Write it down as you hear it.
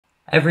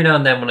Every now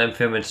and then when I'm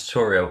filming a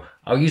tutorial,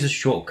 I'll use a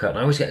shortcut and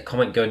I always get a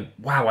comment going,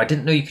 wow, I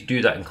didn't know you could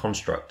do that in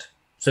Construct.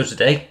 So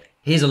today,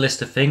 here's a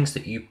list of things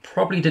that you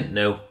probably didn't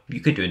know you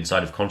could do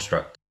inside of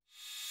Construct.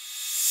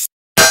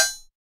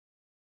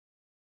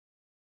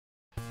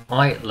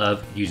 I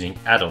love using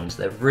add-ons,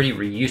 they're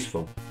really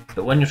useful,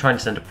 but when you're trying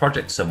to send a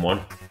project to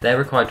someone, they're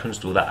required to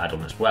install that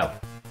add-on as well.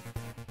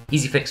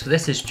 Easy fix for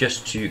this is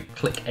just to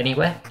click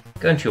anywhere,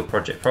 go into your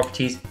project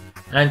properties,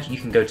 and you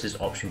can go to this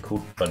option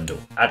called Bundle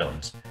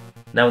Add-ons.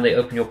 Now when they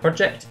open your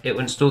project, it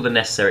will install the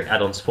necessary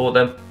add-ons for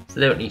them, so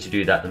they don't need to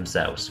do that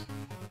themselves.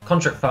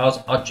 Construct files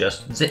are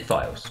just zip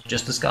files,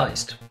 just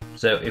disguised.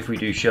 So if we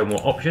do show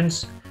more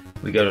options,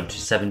 we go to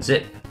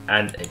 7-zip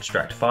and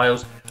extract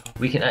files,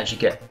 we can actually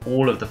get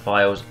all of the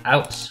files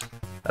out,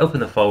 open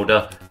the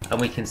folder, and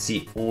we can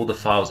see all the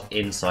files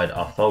inside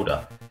our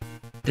folder.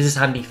 This is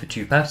handy for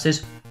two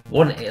purposes.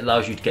 One, it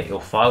allows you to get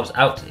your files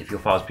out if your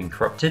file's been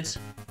corrupted.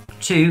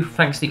 Two,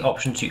 thanks to the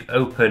option to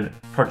open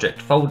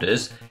project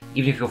folders,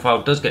 even if your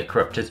file does get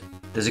corrupted,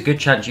 there's a good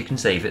chance you can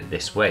save it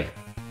this way.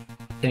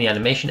 In the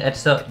animation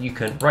editor, you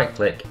can right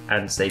click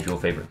and save your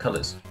favorite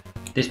colors.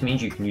 This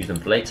means you can use them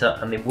for later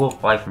and they will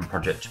apply from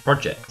project to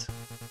project.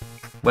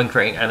 When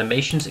creating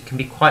animations, it can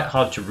be quite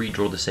hard to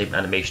redraw the same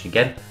animation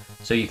again,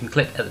 so you can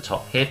click at the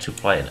top here to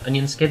apply an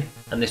onion skin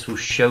and this will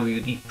show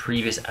you the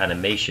previous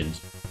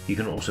animations. You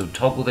can also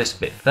toggle this a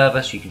bit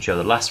further so you can show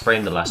the last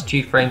frame, the last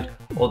 2 frames,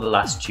 or the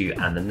last 2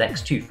 and the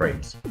next 2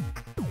 frames.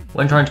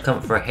 When trying to come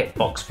up for a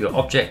hitbox for your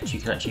object, you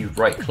can actually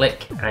right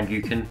click and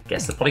you can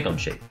guess the polygon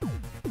shape.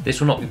 This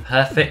will not be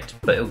perfect,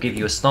 but it will give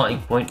you a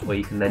starting point where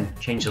you can then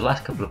change the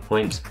last couple of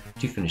points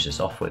to finish this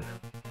off with.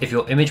 If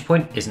your image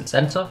point isn't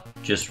center,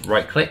 just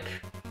right click,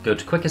 go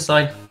to quick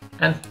assign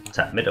and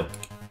tap middle.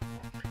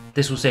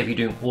 This will save you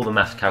doing all the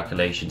math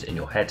calculations in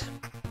your head.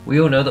 We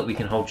all know that we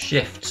can hold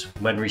shift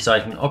when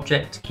resizing an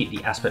object to keep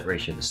the aspect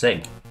ratio the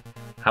same.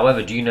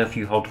 However, do you know if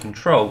you hold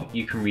control,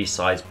 you can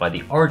resize by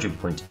the origin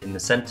point in the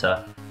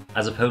center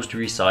as opposed to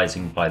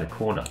resizing by the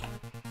corner.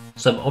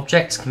 Some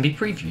objects can be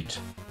previewed.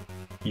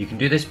 You can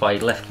do this by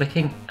left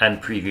clicking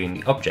and previewing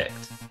the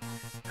object.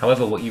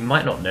 However, what you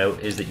might not know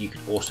is that you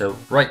can also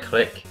right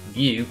click,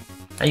 view,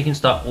 and you can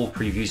start all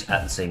previews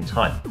at the same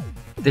time.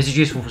 This is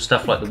useful for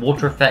stuff like the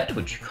water effect,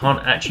 which you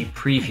can't actually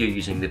preview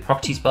using the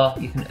properties bar,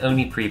 you can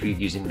only preview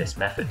using this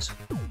method.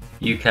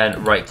 You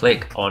can right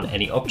click on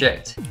any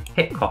object,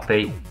 hit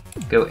copy,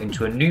 go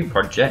into a new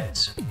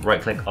project,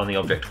 right click on the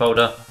object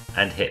folder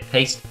and hit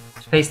paste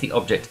to paste the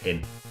object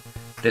in.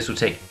 This will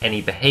take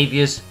any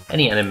behaviors,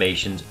 any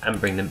animations and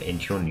bring them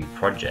into your new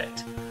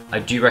project. I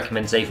do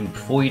recommend saving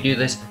before you do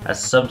this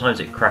as sometimes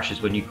it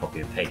crashes when you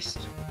copy and paste.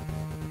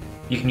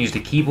 You can use the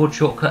keyboard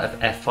shortcut of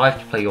F5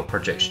 to play your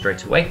project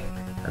straight away,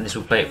 and this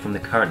will play it from the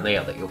current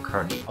layout that you're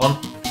currently on,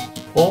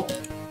 or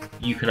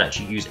you can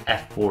actually use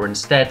F4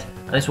 instead,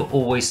 and this will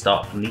always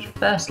start from the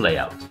first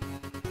layout.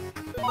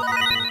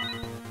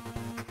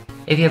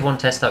 If you ever want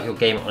to test out your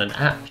game on an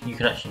app, you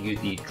can actually use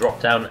the drop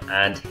down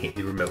and hit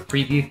the remote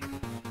preview.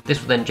 This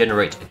will then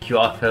generate a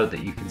QR code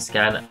that you can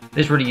scan.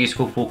 This is really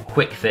useful for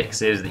quick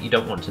fixes that you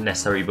don't want to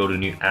necessarily build a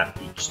new app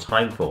each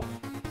time for.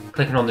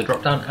 Clicking on the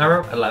drop down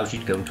arrow allows you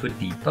to go into a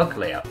debug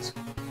layout.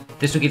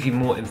 This will give you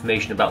more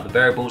information about the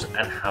variables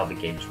and how the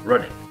game is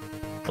running.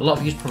 A lot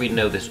of you probably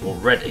know this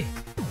already.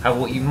 However,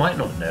 what you might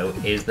not know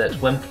is that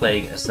when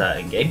playing a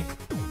certain game,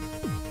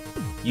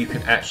 you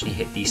can actually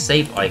hit the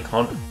save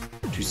icon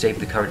to save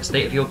the current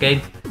state of your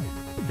game.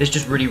 This is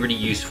just really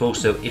useful,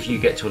 so if you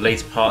get to a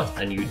later part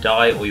and you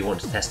die or you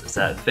want to test a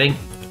certain thing,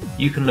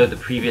 you can load the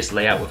previous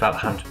layout without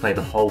having to play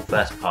the whole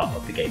first part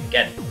of the game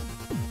again.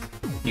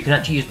 You can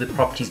actually use the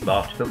properties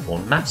bar to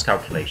perform maths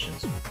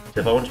calculations. So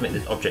if I want to make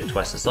this object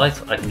twice the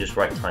size, I can just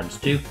write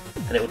 ×2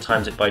 and it will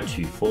times it by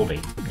 2 for me.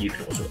 You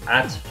can also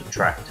add,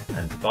 subtract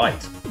and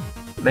divide.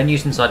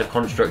 Menus inside of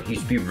Construct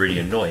used to be really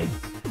annoying.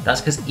 That's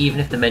because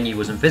even if the menu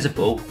was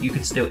invisible, you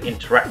could still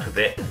interact with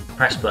it and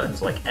press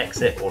buttons like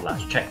exit or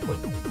last checkpoint.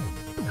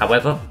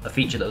 However, a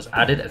feature that was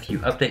added a few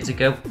updates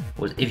ago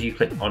was if you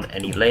click on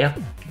any layer,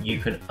 you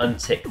can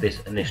untick this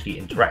initially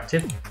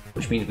interactive,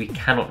 which means we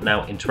cannot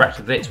now interact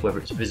with it, whether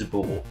it's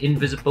visible or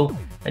invisible,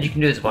 and you can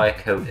do this via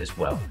code as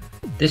well.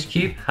 This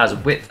cube has a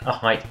width, a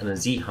height, and a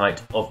Z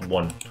height of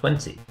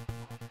 120.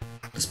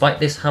 Despite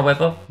this,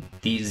 however,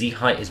 the Z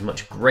height is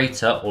much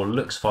greater or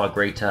looks far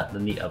greater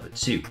than the other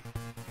two.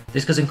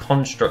 This because in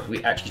Construct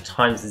we actually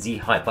times the Z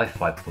height by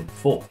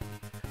 5.4.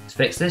 To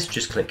fix this,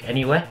 just click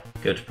anywhere,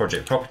 go to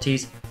project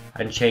properties,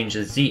 and change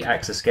the Z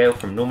axis scale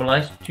from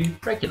normalized to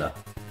regular.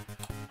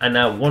 And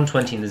now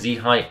 120 in the Z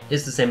height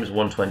is the same as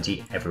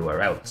 120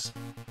 everywhere else.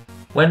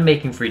 When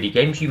making 3D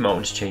games, you might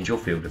want to change your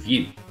field of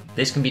view.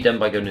 This can be done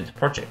by going into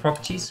project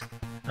properties,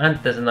 and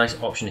there's a nice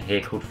option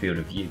here called field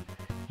of view.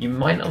 You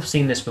might not have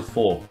seen this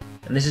before,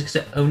 and this is because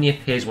it only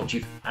appears once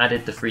you've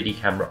added the 3D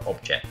camera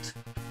object.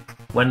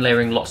 When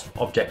layering lots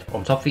of objects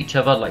on top of each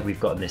other, like we've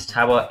got in this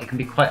tower, it can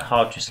be quite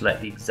hard to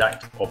select the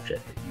exact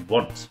object that you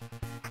want.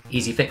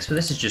 Easy fix for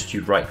this is just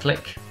to right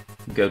click,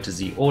 go to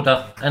Z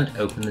order and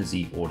open the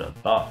Z order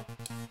bar.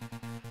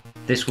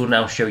 This will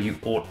now show you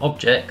all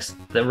objects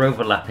that are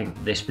overlapping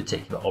this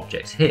particular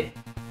object here.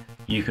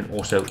 You can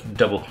also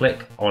double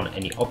click on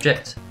any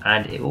object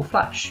and it will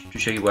flash to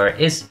show you where it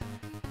is.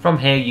 From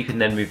here you can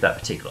then move that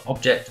particular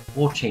object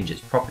or change its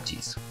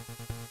properties.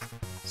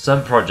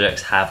 Some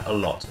projects have a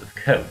lot of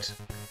code,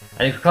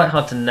 and it's quite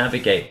hard to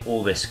navigate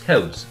all this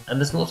code, and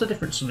there's lots of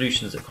different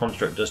solutions that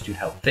Construct does to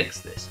help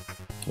fix this.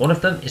 One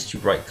of them is to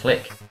right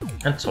click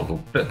and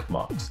toggle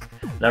bookmarks.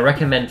 Now I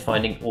recommend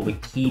finding all the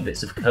key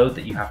bits of code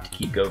that you have to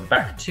keep going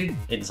back to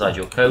inside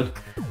your code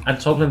and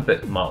toggling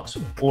bookmarks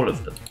for all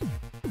of them.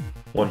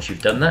 Once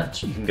you've done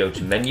that, you can go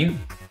to Menu,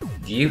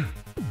 View,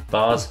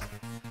 Bars,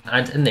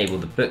 and enable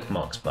the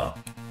Bookmarks bar.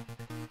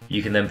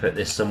 You can then put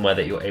this somewhere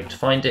that you're able to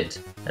find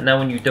it, and now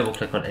when you double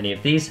click on any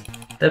of these,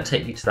 they'll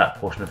take you to that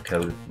portion of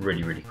code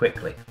really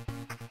quickly.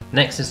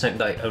 Next is something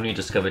that I only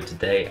discovered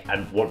today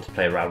and want to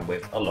play around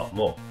with a lot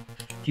more.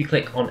 If you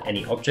click on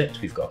any object,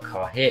 we've got a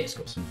car here, it's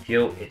got some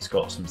fuel, it's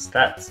got some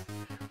stats.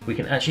 We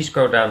can actually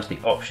scroll down to the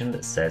option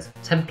that says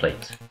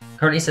Template.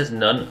 Currently it says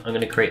None. I'm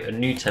going to create a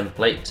new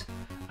template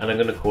and I'm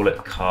going to call it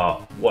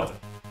Car 1.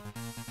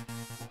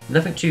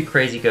 Nothing too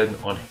crazy going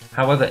on.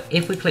 However,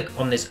 if we click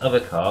on this other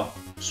car,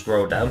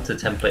 scroll down to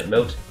template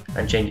mode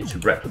and change it to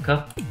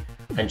replica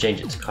and change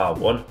it to Car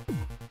 1,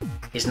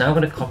 it's now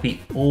going to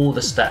copy all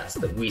the stats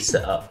that we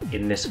set up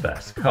in this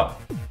first car.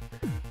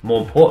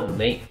 More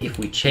importantly, if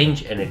we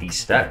change any of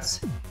these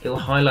stats, it will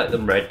highlight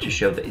them red to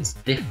show that it's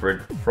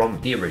different from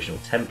the original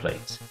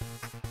template.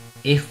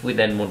 If we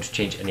then want to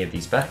change any of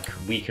these back,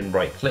 we can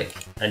right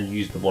click and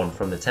use the one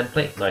from the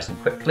template nice and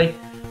quickly.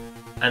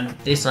 And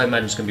this I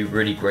imagine is going to be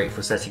really great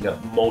for setting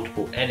up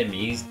multiple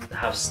enemies that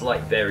have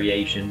slight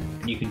variation,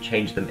 and you can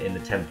change them in the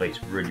templates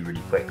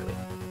really quickly.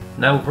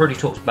 Now we've already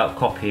talked about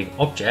copying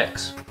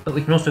objects, but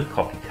we can also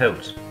copy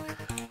code.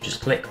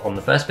 Just click on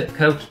the first bit of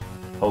code,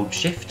 hold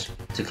Shift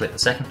to click the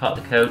second part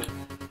of the code,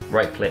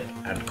 right click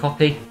and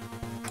copy,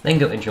 then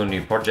go into your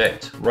new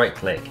project, right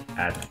click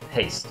and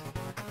paste.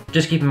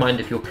 Just keep in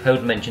mind if your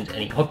code mentions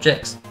any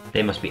objects,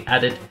 they must be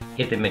added.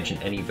 If they mention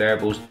any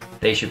variables,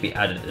 they should be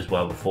added as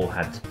well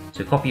beforehand.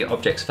 So copy your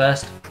objects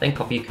first, then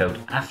copy your code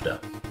after.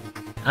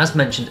 As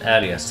mentioned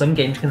earlier, some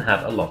games can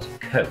have a lot of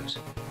code.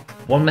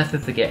 One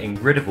method for getting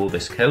rid of all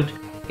this code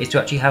is to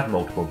actually have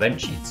multiple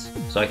event sheets.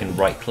 So I can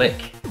right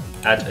click,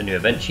 add a new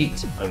event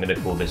sheet. I'm going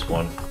to call this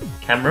one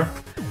camera.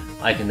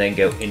 I can then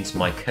go into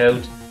my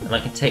code and I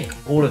can take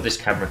all of this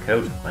camera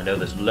code, I know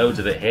there's loads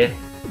of it here,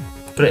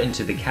 put it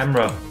into the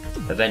camera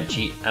event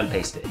sheet and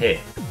paste it here.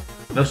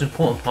 The most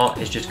important part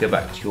is just go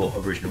back to your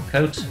original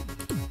code,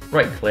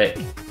 right click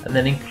and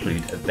then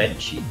include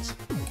event sheets.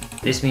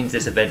 This means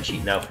this event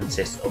sheet now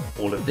consists of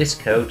all of this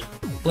code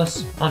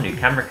plus our new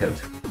camera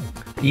code.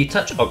 The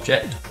touch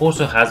object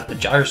also has a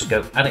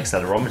gyroscope and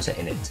accelerometer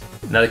in it.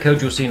 Now the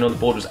code you're seeing on the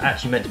board was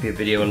actually meant to be a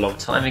video a long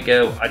time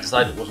ago. I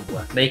decided it wasn't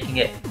worth making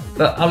it,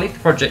 but I'll leave the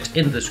project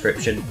in the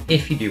description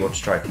if you do want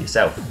to try it for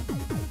yourself.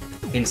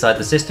 Inside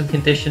the system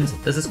conditions,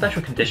 there's a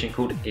special condition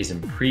called is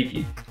in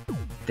preview.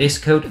 This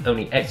code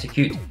only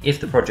executes if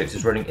the project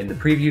is running in the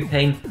preview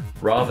pane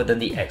rather than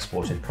the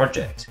exported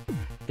project.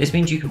 This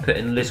means you can put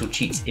in little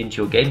cheats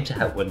into your game to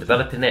help when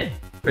developing it.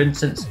 For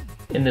instance,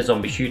 in the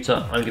zombie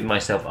shooter, I'm giving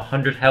myself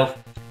 100 health,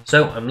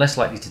 so I'm less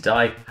likely to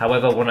die.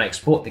 However, when I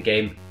export the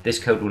game, this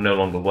code will no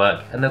longer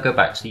work and they'll go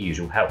back to the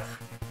usual health.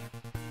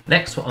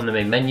 Next, we're on the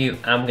main menu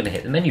and I'm going to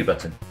hit the menu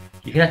button.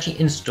 You can actually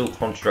install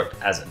Construct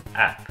as an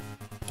app.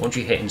 Once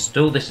you hit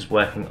install, this is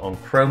working on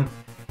Chrome.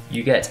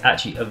 You get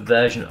actually a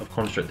version of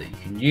Construct that you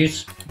can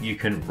use. You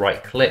can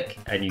right click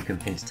and you can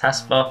pin to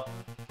taskbar,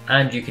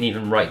 and you can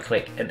even right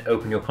click and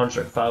open your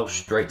Construct file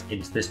straight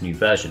into this new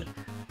version.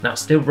 Now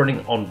it's still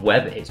running on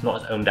web, it's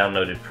not its own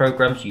downloaded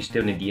program, so you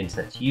still need the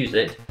internet to use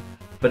it,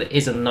 but it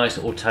is a nice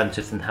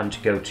alternative than having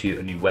to go to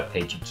a new web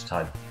page each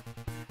time.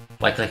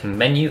 By clicking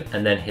menu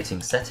and then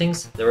hitting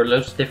settings, there are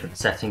loads of different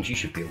settings you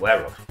should be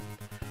aware of.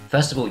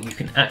 First of all, you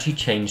can actually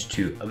change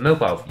to a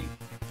mobile view.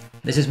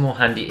 This is more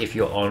handy if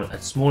you're on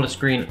a smaller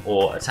screen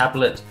or a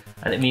tablet,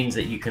 and it means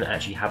that you can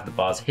actually have the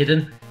bars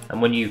hidden,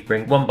 and when you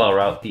bring one bar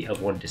out, the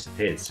other one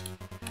disappears.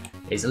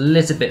 It's a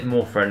little bit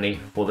more friendly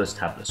for those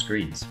tablet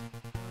screens.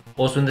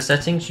 Also in the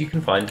settings, you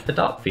can find the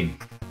dark theme.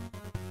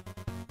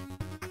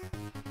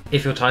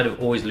 If you're tired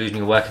of always losing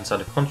your work inside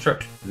of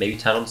Construct, maybe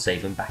turn on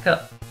Save and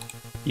Backup.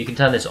 You can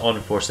turn this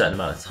on for a certain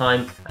amount of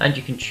time, and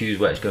you can choose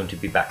where it's going to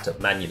be backed up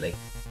manually.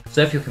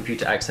 So if your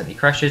computer accidentally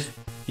crashes,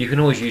 you can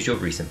always use your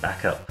recent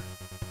backup.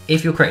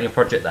 If you're creating a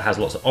project that has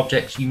lots of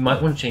objects, you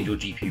might want to change your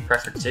GPU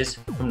preferences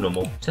from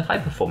normal to high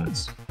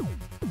performance.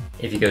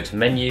 If you go to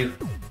Menu,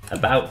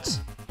 About,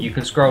 you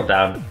can scroll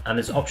down and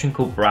there's an option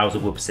called Browser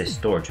will persist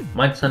storage.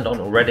 Mine's turned on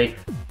already,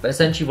 but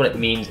essentially what it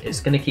means is it's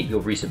going to keep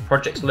your recent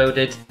projects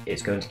loaded,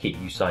 it's going to keep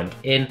you signed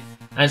in,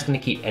 and it's going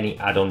to keep any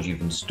add-ons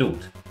you've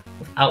installed.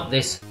 Without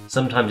this,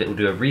 sometimes it will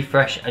do a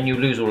refresh and you'll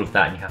lose all of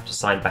that and you have to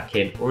sign back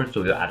in or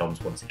install your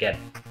add-ons once again.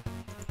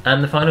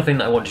 And the final thing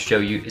that I want to show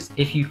you is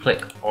if you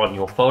click on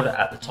your folder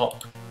at the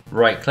top,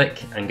 right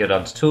click and go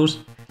down to Tools,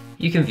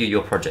 you can view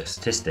your project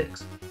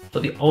statistics. for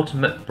the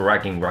ultimate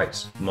bragging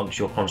rights amongst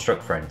your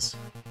Construct friends.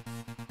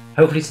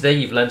 Hopefully today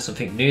you've learned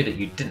something new that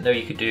you didn't know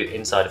you could do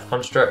inside of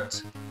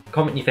Construct.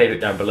 Comment your favourite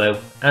down below,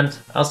 and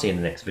I'll see you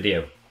in the next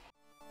video.